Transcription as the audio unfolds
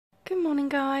Morning,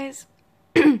 guys.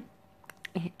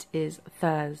 It is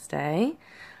Thursday.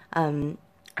 I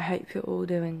hope you're all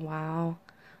doing well.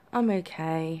 I'm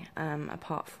okay,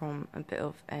 apart from a bit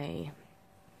of a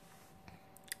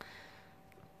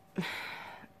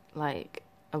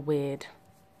weird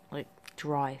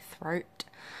dry throat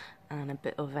and a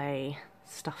bit of a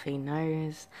stuffy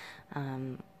nose.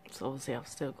 So obviously I've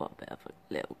still got a bit of a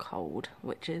little cold,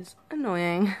 which is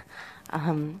annoying.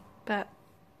 But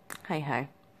hey ho.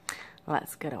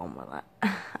 Let's get on with it.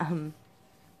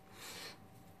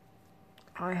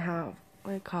 I have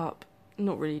woke up,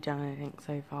 not really done anything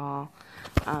so far.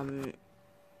 I don't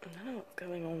know what's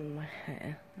going on with my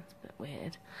hair. That's a bit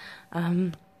weird.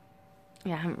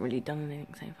 Yeah, I haven't really done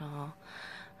anything so far.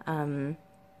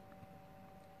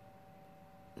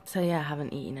 So yeah, I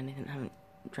haven't eaten anything, haven't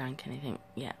drank anything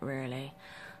yet, really.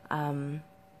 So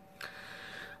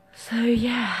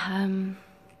yeah,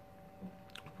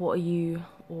 what are you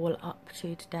all up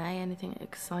to today? Anything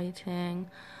exciting?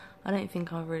 I don't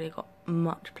think I've really got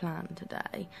much planned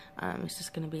today. It's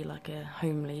just going to be like a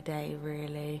homely day,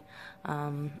 really.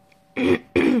 It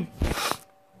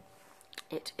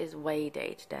is weigh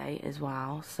day today as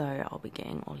well, so I'll be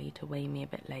getting Ollie to weigh me a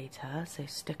bit later, so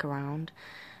stick around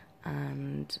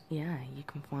and yeah, you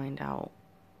can find out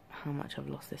how much I've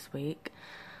lost this week.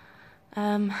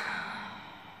 How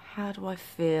do I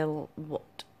feel?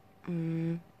 What?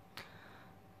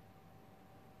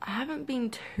 I haven't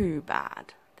been too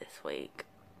bad this week.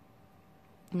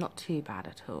 Not too bad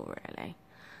at all, really.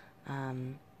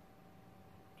 I'm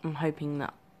hoping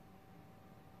that,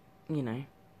 you know,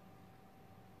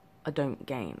 I don't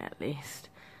gain at least.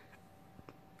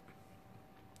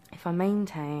 If I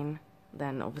maintain,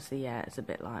 then obviously, yeah, it's a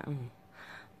bit like,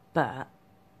 but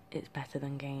it's better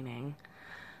than gaining.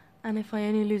 And if I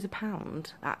only lose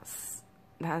 £1,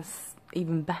 that's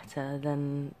even better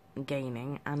than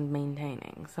gaining and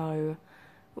maintaining. So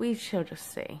we shall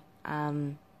just see.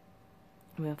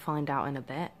 We'll find out in a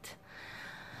bit.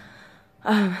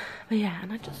 But yeah,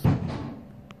 and I just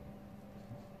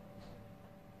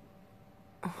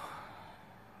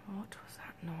what was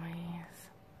that noise?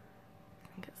 I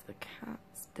think it's the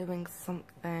cats doing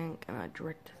something, and I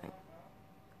dread to think.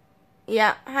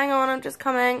 Yeah, hang on, I'm just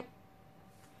coming.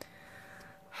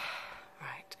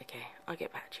 Right, okay, I'll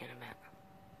get back to you in a bit.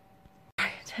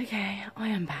 Right, okay, I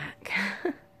am back.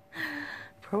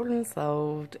 Problem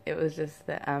solved. It was just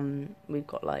that we've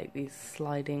got like these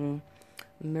sliding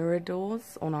mirror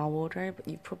doors on our wardrobe.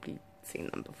 You've probably seen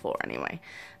them before anyway,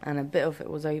 and a bit of it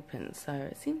was open, so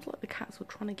it seems like the cats were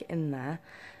trying to get in there,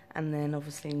 and then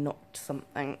obviously knocked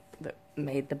something that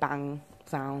made the bang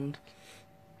sound.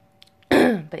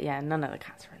 But yeah, none of the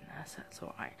cats are in there, so it's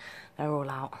alright. They're all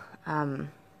out.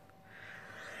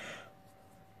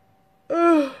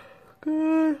 Oh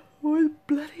god, I was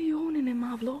bloody yawning in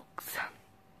my vlogs.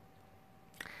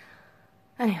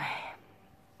 Anyway,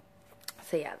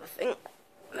 so yeah, the thing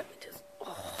that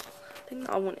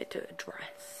I wanted to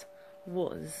address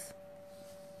was,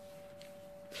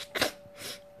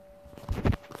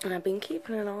 and I've been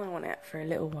keeping an eye on it for a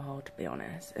little while, to be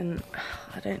honest, and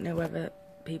I don't know whether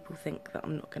people think that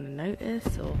I'm not going to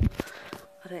notice, or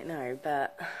I don't know,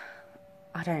 but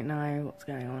I don't know what's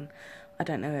going on. I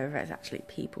don't know whether it's actually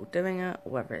people doing it,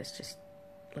 or whether it's just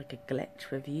like a glitch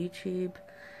with YouTube.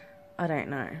 I don't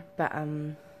know, but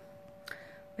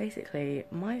basically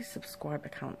my subscriber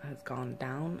count has gone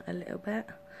down a little bit.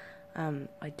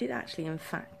 I did actually in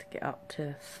fact get up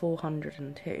to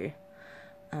 402,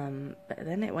 but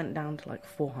then it went down to like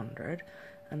 400,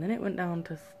 and then it went down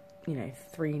to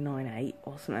 398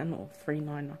 or something, or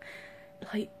 399.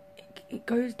 Like it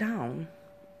goes down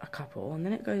a couple, and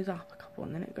then it goes up a couple,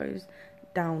 and then it goes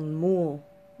down more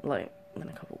than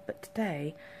a couple. But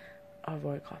today I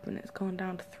woke up and it's gone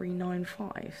down to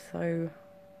 395, so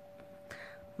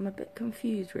I'm a bit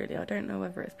confused, really. I don't know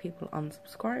whether it's people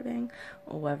unsubscribing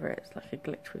or whether it's like a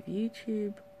glitch with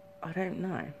YouTube. I don't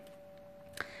know.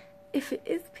 If it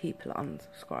is people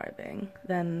unsubscribing,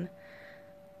 then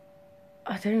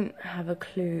I don't have a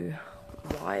clue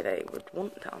why they would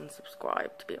want to unsubscribe.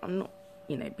 I'm not,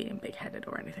 being big-headed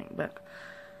or anything, but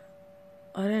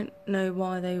I don't know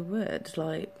why they would.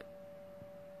 Like,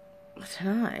 I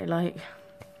don't know, like,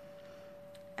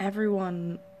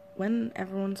 when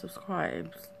everyone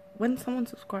subscribes, when someone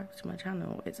subscribes to my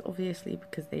channel, it's obviously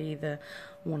because they either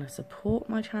want to support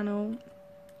my channel,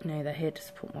 they're here to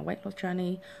support my weight loss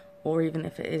journey, or even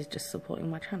if it is just supporting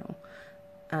my channel.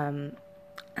 And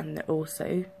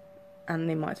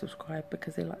they might subscribe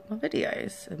because they like my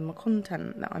videos and my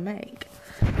content that I make.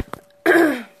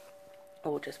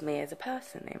 Or just me as a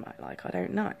person they might like, I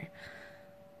don't know.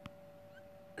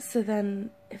 So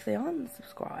then, if they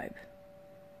unsubscribe,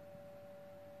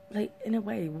 like, in a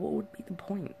way, what would be the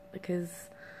point? Because,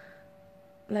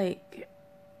 like,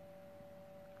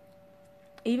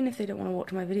 even if they don't want to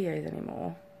watch my videos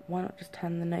anymore, why not just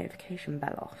turn the notification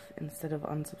bell off instead of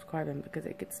unsubscribing? Because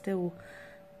it could still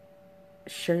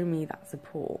show me that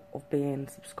support of being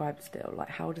subscribed still. Like,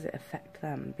 how does it affect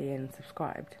them being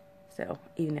subscribed still,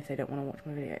 even if they don't want to watch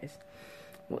my videos?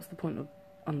 What's the point of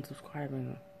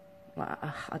unsubscribing? Like,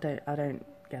 I don't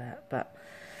get it, but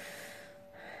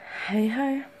hey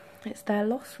ho, it's their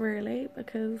loss really,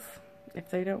 because if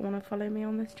they don't want to follow me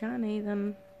on this journey,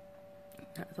 then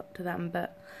that's up to them.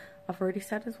 But I've already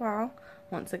said as well,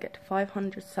 once I get to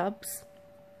 500 subs,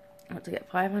 once I get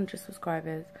 500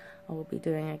 subscribers, I will be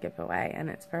doing a giveaway, and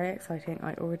it's very exciting.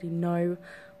 I already know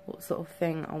what sort of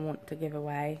thing I want to give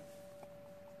away,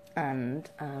 and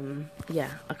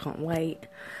yeah, I can't wait.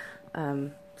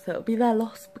 So it'll be their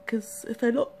loss, because if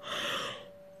they're not,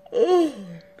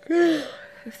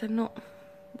 if they're not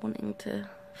wanting to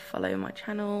follow my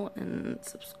channel and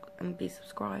be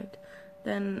subscribed,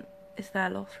 then it's their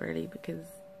loss really, because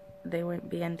they won't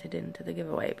be entered into the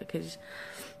giveaway, because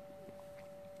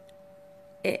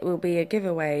it will be a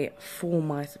giveaway for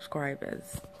my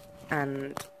subscribers,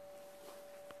 and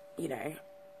you know,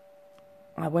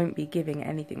 I won't be giving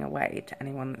anything away to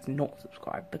anyone that's not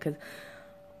subscribed, because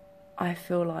I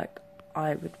feel like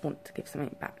I would want to give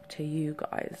something back to you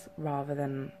guys rather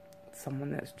than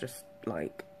someone that's just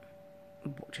like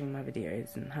watching my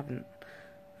videos and haven't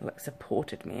like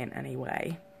supported me in any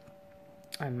way,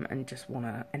 and just want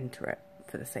to enter it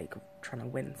for the sake of trying to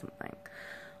win something.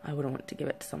 I wouldn't want to give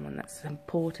it to someone that's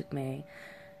supported me,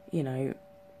 you know,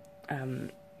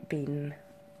 been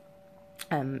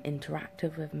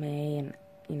interactive with me, and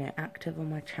you know, active on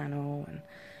my channel, and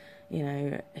you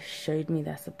know, showed me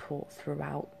their support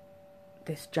throughout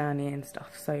this journey and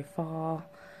stuff so far.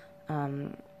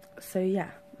 So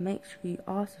yeah, make sure you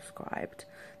are subscribed.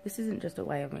 This isn't just a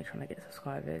way of me trying to get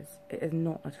subscribers. It is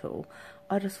not at all.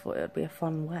 I just thought it would be a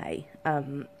fun way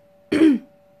of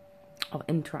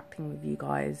interacting with you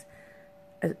guys,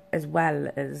 as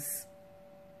well as,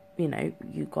 you know,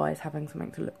 you guys having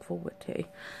something to look forward to.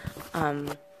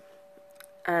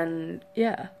 And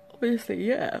yeah,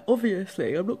 obviously,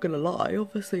 I'm not gonna lie,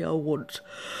 obviously I want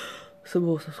some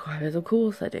more subscribers, of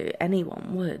course I do,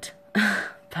 anyone would.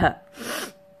 But,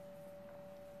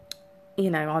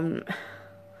 you know, I don't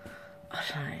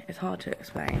know, it's hard to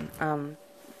explain,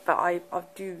 but I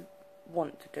do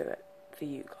want to do it for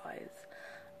you guys.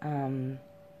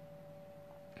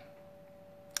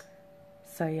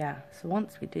 So yeah, so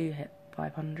once we do hit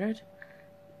 500,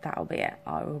 that'll be it.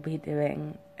 I will be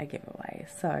doing a giveaway,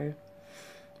 so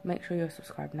make sure you're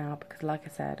subscribed now, because like I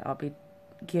said, I'll be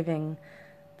giving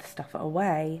the stuff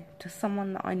away to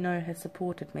someone that I know has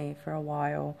supported me for a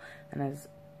while and has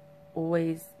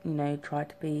always, you know, tried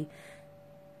to be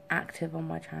active on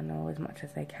my channel as much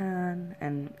as they can,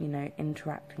 and you know,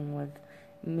 interacting with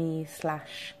me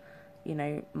 / you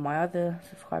know, my other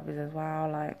subscribers as well,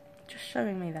 like just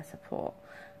showing me their support.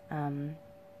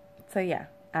 So yeah,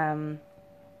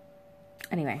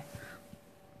 anyway,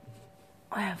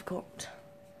 I have got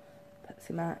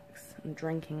Pepsi Max. I'm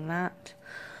drinking that.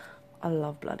 I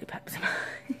love bloody Pepsi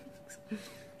Max.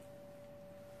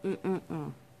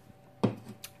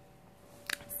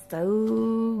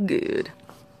 So good.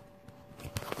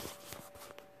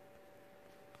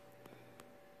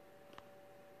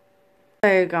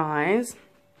 So guys,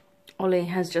 Ollie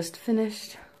has just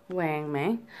finished weighing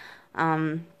me,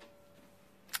 and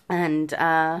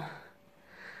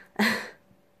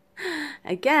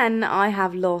again, I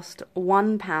have lost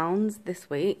 1 pound this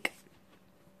week,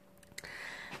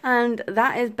 and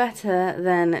that is better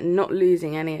than not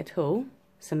losing any at all,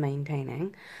 so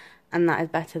maintaining, and that is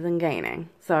better than gaining.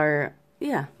 So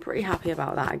yeah, pretty happy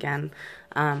about that again.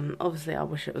 Obviously I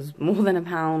wish it was more than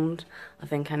 £1. I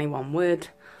think anyone would,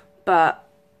 but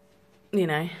you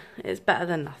know, it's better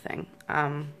than nothing.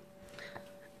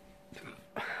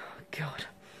 God.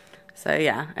 So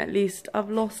yeah, at least I've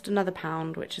lost another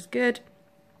 £1, which is good.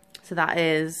 So that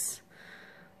is,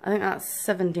 I think that's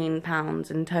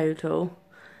 £17 in total.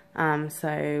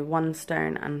 So 1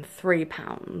 stone and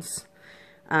 £3.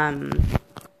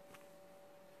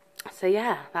 So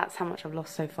yeah, that's how much I've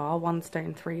lost so far. 1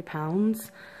 stone,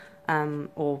 £3,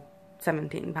 or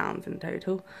 £17 in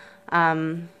total.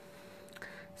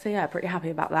 So yeah, pretty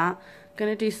happy about that.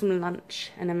 Gonna do some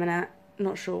lunch in a minute.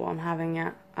 Not sure what I'm having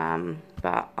yet,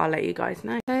 but I'll let you guys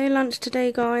know. So lunch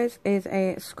today, guys, is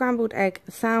a scrambled egg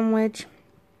sandwich.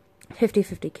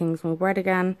 50/50 Kingsmill bread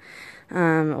again.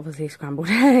 Obviously scrambled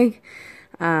egg.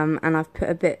 and I've put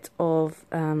a bit of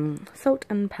salt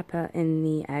and pepper in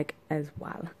the egg as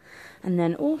well. And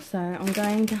then also I'm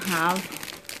going to have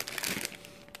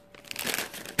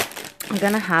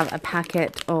a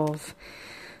packet of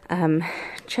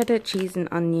cheddar cheese and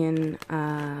onion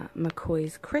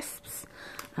McCoy's crisps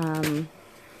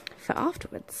for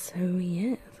afterwards. So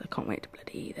yes, I can't wait to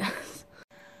bloody eat this.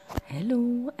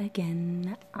 Hello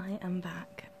again, I am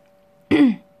back.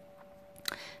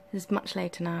 It's much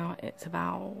later now, it's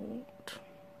about,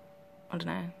 I don't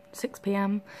know, 6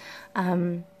 p.m.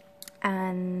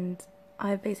 And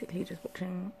I've basically just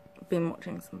been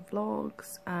watching some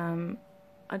vlogs.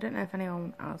 I don't know if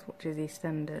anyone else watches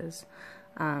EastEnders.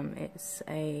 It's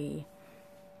a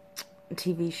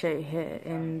TV show here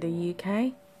in the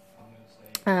UK.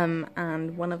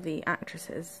 And one of the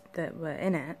actresses that were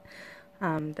in it,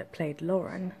 that played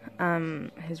Lauren,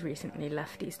 has recently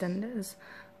left EastEnders.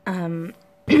 And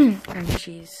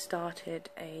she's started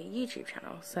a YouTube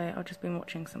channel, so I've just been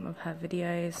watching some of her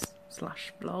videos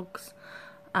 / vlogs.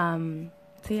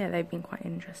 So yeah, they've been quite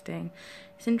interesting.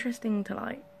 It's interesting to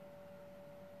like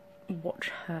watch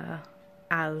her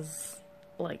as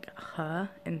like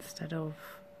her instead of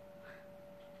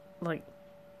like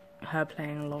her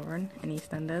playing Lauren in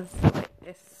EastEnders. Like,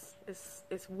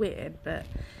 it's weird, but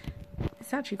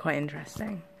it's actually quite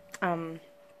interesting.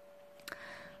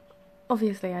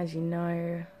 Obviously, as you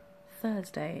know,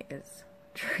 Thursday is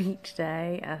treat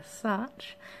day as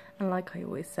such, and like I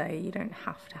always say, you don't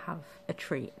have to have a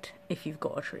treat if you've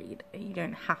got a treat. You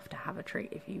don't have to have a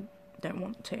treat if you don't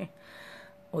want to,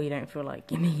 or you don't feel like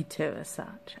you need to as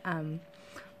such.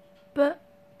 But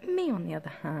me, on the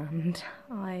other hand,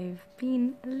 I've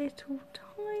been a little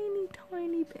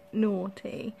tiny bit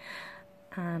naughty,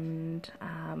 and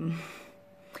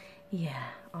yeah,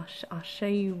 I'll show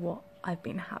you what I've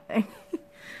been having.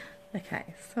 Okay,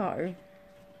 so,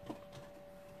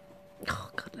 oh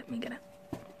god, let me get it.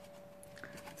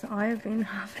 So I have been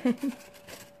having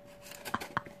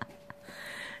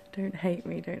don't hate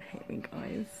me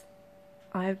guys.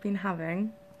 I have been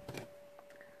having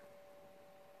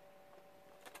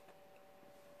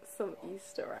some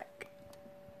Easter egg.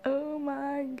 Oh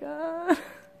my god.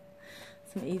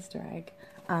 Some Easter egg.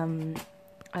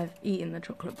 I've eaten the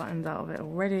chocolate buttons out of it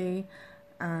already,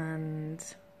 and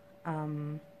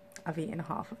I've eaten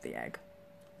half of the egg.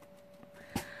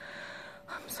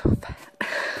 I'm so fat.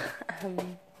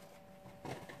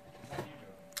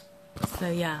 So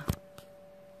yeah,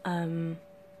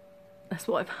 that's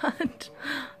what I've had.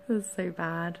 That's so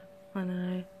bad, I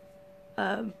know.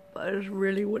 But I just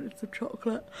really wanted some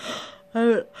chocolate.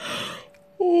 I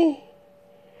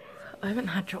haven't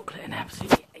had chocolate in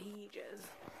absolutely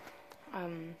ages. So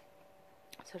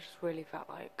I just really felt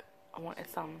like I wanted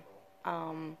some.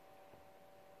 And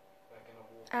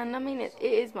I mean, it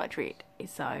is my treat,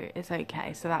 so it's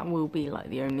okay. So that will be like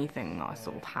the only thing that I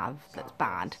sort of have that's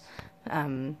bad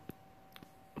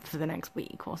for the next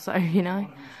week or so, you know.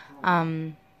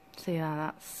 So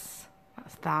yeah, that's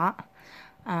that.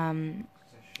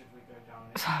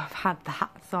 So I've had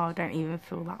that, so I don't even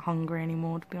feel that hungry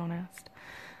anymore, to be honest.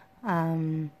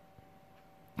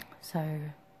 So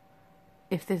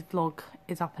if this vlog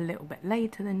is up a little bit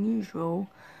later than usual,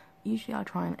 usually I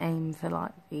try and aim for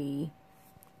like the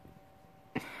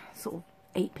sort of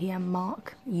 8 p.m.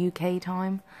 mark UK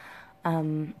time.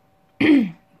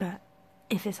 But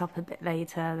if it's up a bit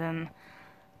later, then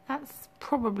that's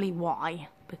probably why,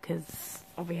 because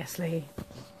obviously,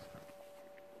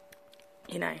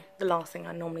 you know, the last thing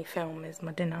I normally film is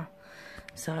my dinner,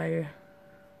 so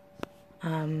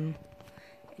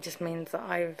it just means that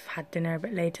I've had dinner a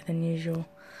bit later than usual.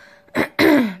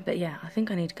 But yeah, I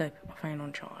think I need to go put my phone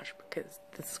on charge because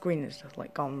the screen has just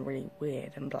like gone really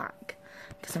weird and black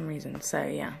for some reason. So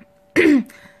yeah, go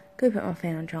put my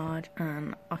phone on charge,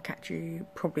 and I'll catch you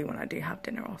probably when I do have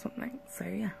dinner or something. So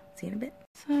yeah, see you in a bit.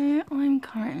 So I'm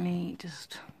currently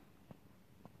just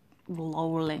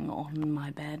lolling on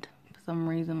my bed for some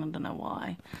reason, I don't know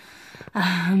why.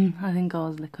 I think I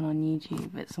was looking on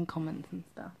YouTube at some comments and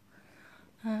stuff.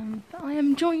 But I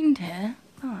am joined here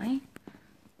by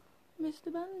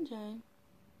Mr. Banjo.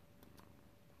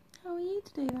 How are you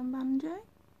today then, Banjo?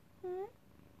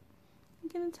 You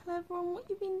gonna tell everyone what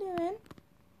you've been doing?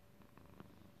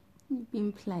 You've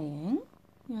been playing.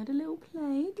 You had a little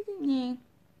play, didn't you?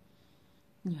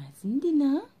 You had some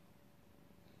dinner.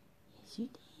 Yes, you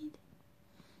did.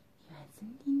 You had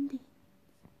some din dins.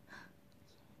 Yes.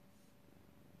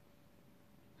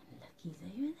 And Lucky's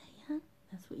over there.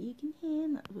 That's what you can hear,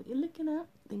 and that's what you're looking at,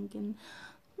 thinking,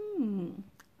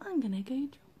 I'm gonna go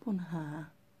jump on her.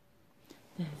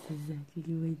 That's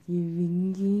exactly what you're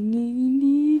thinking, isn't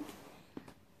it?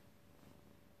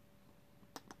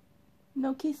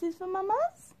 No kisses for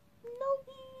mamas? No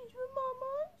kisses for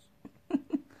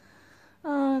mamas?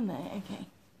 Oh no, okay.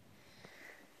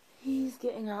 He's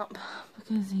getting up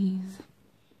because he's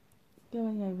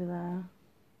going over there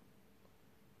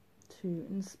to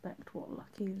inspect what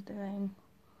Lucky's doing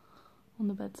on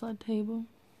the bedside table.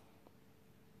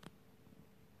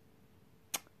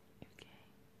 Okay.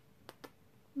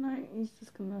 No, he's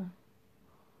just gonna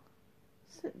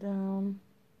sit down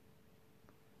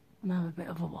and have a bit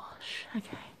of a wash.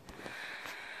 Okay.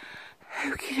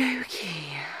 Okie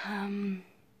dokie.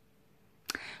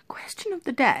 Question of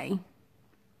the day.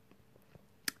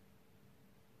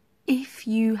 If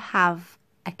you have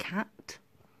a cat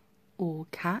or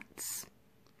cats,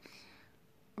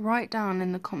 write down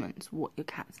in the comments what your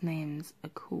cat's names are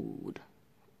called.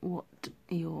 What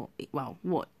your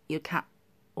cat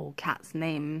or cat's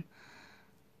name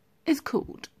is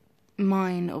called.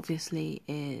 Mine obviously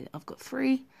is, I've got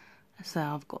 3. So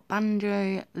I've got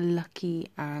Banjo, Lucky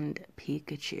and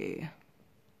Pikachu.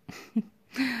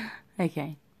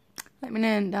 Okay. Let me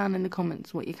know down in the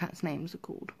comments what your cat's names are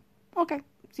called. Okay,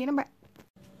 see you in a bit.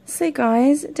 So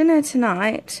guys, dinner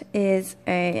tonight is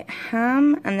a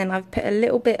ham, and then I've put a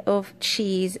little bit of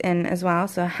cheese in as well.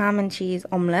 So a ham and cheese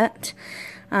omelette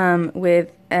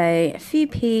with a few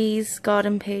peas,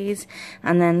 garden peas,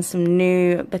 and then some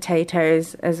new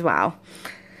potatoes as well.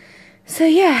 So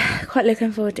yeah, quite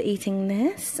looking forward to eating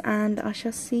this, and I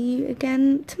shall see you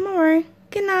again tomorrow.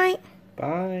 Good night.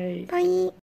 Bye. Bye.